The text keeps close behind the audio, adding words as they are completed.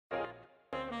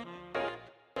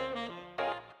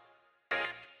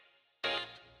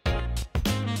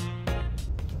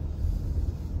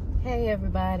Hey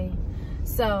everybody.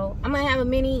 So I'm gonna have a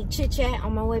mini chit chat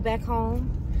on my way back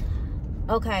home.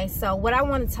 Okay, so what I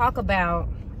want to talk about,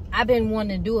 I've been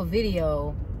wanting to do a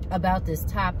video about this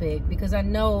topic because I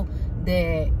know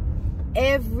that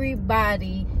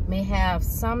everybody may have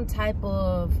some type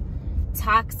of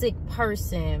toxic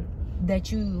person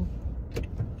that you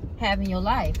have in your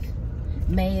life.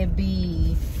 May it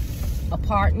be a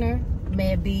partner,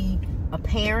 may it be a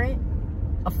parent,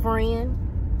 a friend,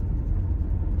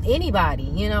 anybody.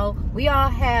 You know, we all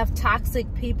have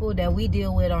toxic people that we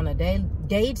deal with on a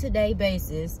day-to-day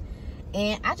basis,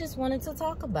 and I just wanted to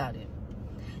talk about it.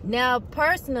 Now,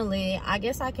 personally, I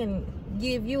guess I can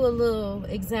give you a little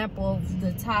example of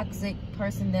the toxic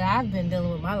person that I've been dealing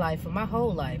with my life for my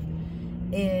whole life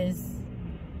is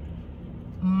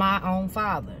my own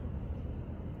father.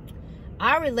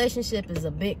 Our relationship is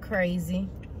a bit crazy,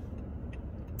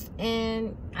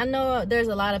 and I know there's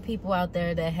a lot of people out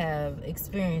there that have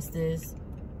experienced this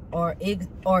or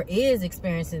is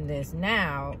experiencing this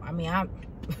now. I mean,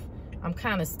 I'm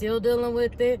kind of still dealing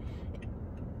with it.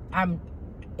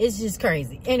 It's just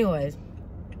crazy. Anyways,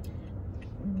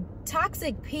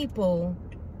 toxic people,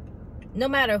 no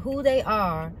matter who they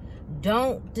are,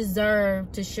 don't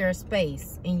deserve to share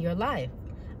space in your life.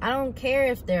 I don't care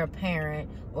if they're a parent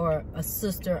or a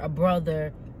sister, a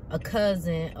brother, a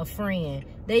cousin, a friend.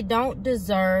 They don't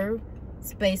deserve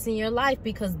space in your life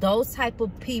because those type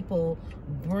of people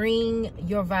bring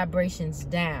your vibrations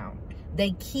down.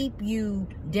 They keep you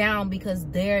down because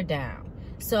they're down.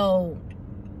 So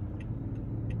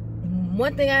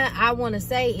one thing I want to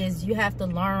say is you have to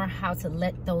learn how to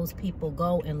let those people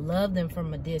go and love them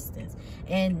from a distance.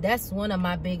 And that's one of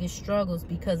my biggest struggles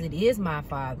because it is my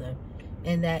father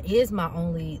and that is my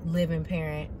only living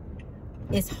parent.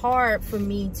 It's hard for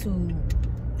me to,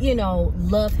 you know,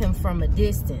 love him from a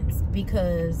distance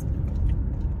because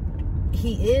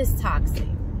he is toxic.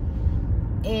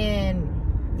 And,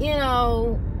 you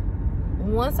know,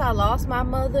 once I lost my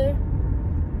mother,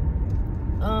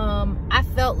 I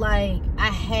felt like I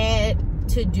had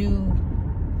to do,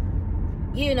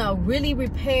 you know, really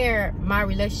repair my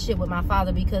relationship with my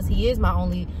father because he is my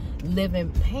only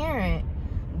living parent.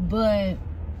 But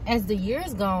as the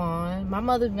years go on, my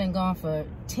mother's been gone for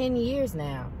 10 years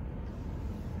now.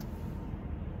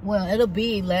 Well, it'll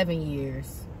be 11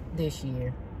 years this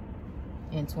year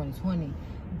in 2020.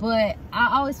 But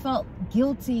I always felt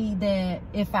guilty that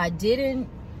if I didn't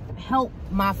help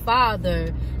my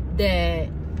father, that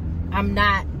I'm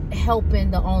not helping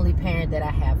the only parent that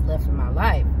I have left in my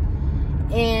life.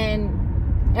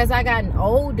 And as I gotten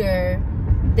older,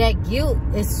 that guilt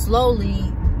is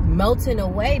slowly melting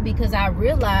away because I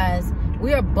realize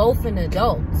we are both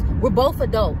adults. We're both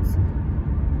adults.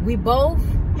 We both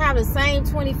have the same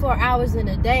 24 hours in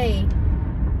a day.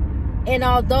 And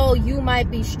although you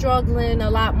might be struggling a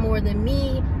lot more than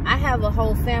me, I have a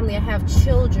whole family. I have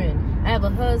children. I have a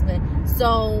husband.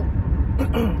 So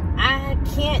I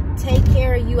can't take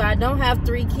care of you. I don't have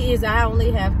 3 kids. I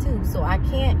only have 2. So I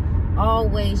can't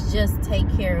always just take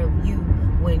care of you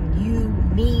when you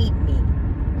need me.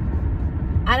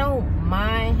 I don't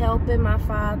mind helping my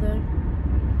father,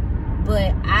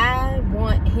 but I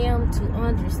want him to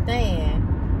understand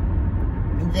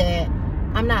that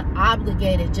I'm not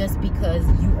obligated just because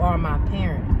you are my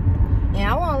parent. And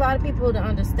I want a lot of people to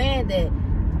understand that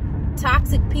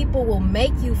toxic people will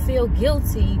make you feel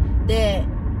guilty that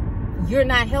you're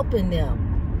not helping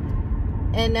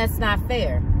them. And that's not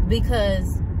fair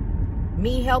because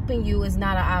me helping you is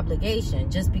not an obligation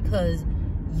just because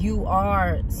you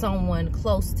are someone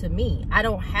close to me. I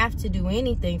don't have to do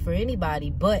anything for anybody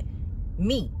but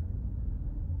me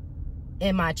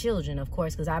and my children, of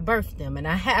course, because I birthed them and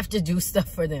I have to do stuff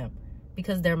for them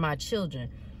because they're my children.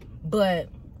 But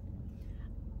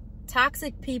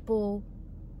toxic people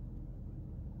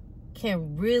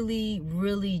can really,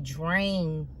 really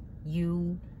drain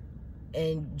you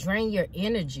and drain your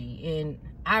energy. And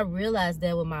I realized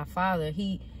that with my father,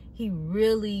 he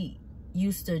really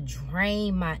used to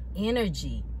drain my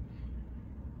energy.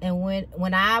 And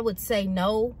when I would say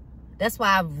no, that's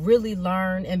why I've really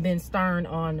learned and been stern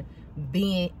on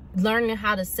learning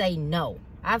how to say no.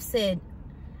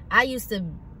 I used to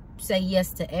say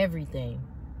yes to everything,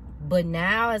 but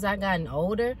now as I gotten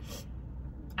older,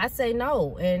 I say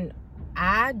no. And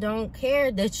I don't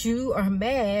care that you are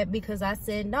mad because I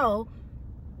said no.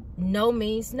 No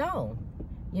means no,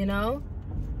 you know?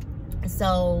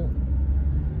 So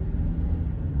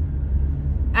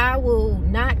I will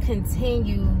not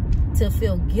continue to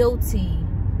feel guilty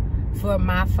for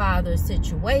my father's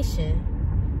situation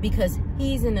because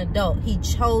he's an adult. He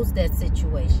chose that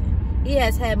situation. He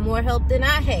has had more help than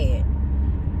I had.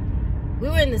 We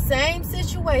were in the same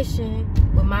situation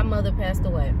when my mother passed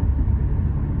away.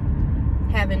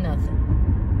 Having nothing.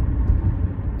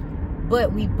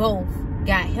 But we both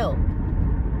got help.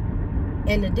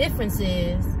 And the difference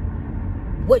is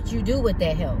what you do with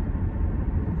that help.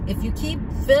 If you keep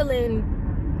feeling,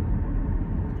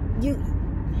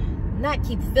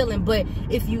 but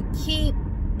if you keep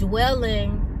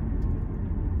dwelling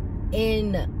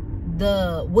in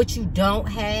what you don't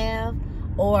have,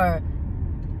 or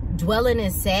dwelling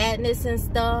in sadness and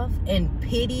stuff and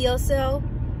pity yourself,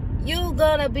 you're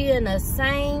gonna be in the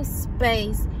same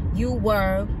space you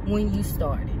were when you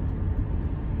started.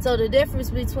 So the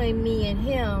difference between me and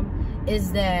him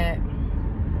is that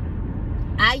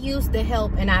I used to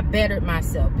help and I bettered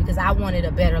myself because I wanted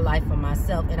a better life for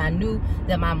myself, and I knew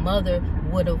that my mother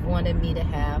would have wanted me to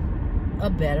have a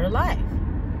better life.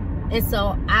 And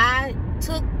so I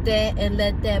took that and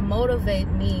let that motivate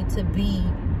me to be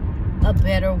a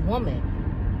better woman.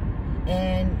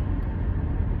 And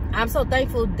I'm so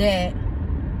thankful that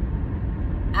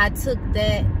I took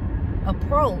that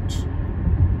approach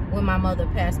when my mother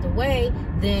passed away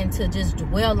than to just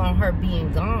dwell on her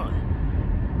being gone,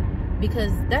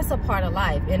 because that's a part of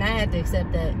life, and I had to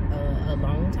accept that a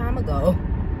long time ago,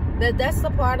 that's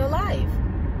a part of life.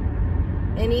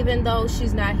 And even though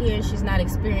she's not here and she's not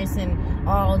experiencing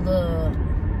all the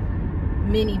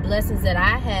many blessings that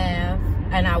I have,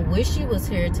 and I wish she was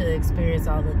here to experience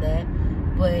all of that,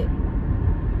 but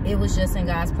it was just in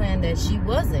God's plan that she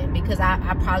wasn't, because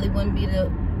I probably wouldn't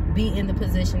be in the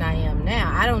position I am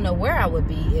now. I don't know where I would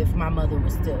be if my mother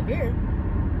was still here.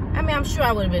 I mean, I'm sure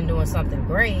I would have been doing something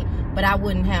great, but I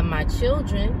wouldn't have my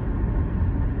children.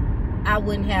 I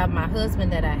wouldn't have my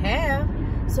husband that I have.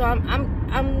 So I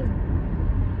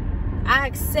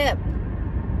accept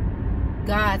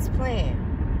God's plan.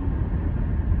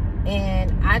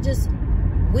 And I just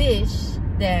wish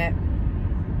that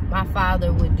my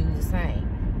father would do the same.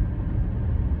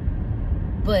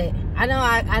 But I know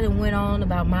I done went on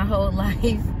about my whole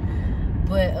life,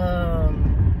 but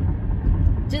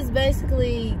just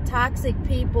basically toxic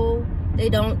people, they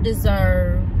don't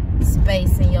deserve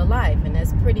space in your life, and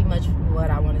that's pretty much what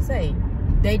I want to say.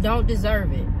 They don't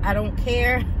deserve it. I don't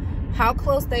care how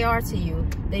close they are to you,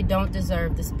 they don't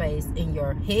deserve the space in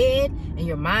your head, in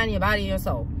your mind, your body, your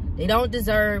soul. They don't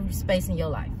deserve space in your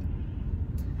life.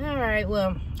 All right,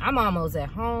 well, I'm almost at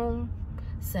home,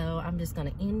 so I'm just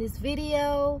gonna end this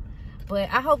video.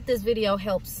 But I hope this video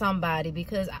helps somebody,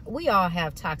 because we all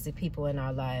have toxic people in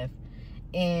our life,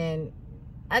 and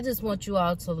I just want you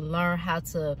all to learn how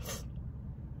to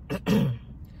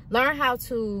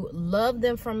love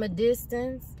them from a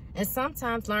distance, and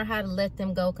sometimes learn how to let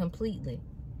them go completely.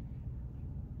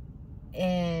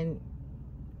 And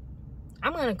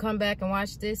I'm gonna come back and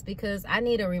watch this because I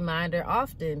need a reminder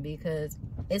often, because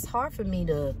it's hard for me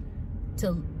to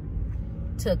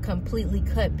completely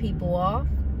cut people off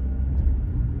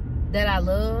that I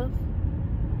love.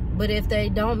 But if they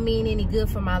don't mean any good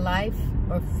for my life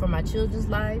or for my children's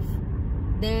life,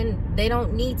 then they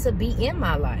don't need to be in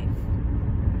my life,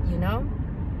 you know?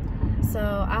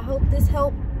 So I hope this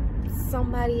helped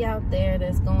somebody out there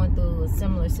that's going through a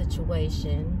similar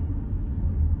situation.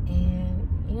 And,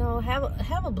 you know, have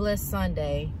a blessed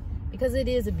Sunday, because it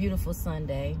is a beautiful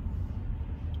Sunday.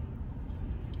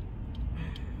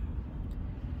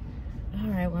 All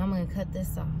right, well, I'm going to cut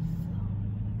this off.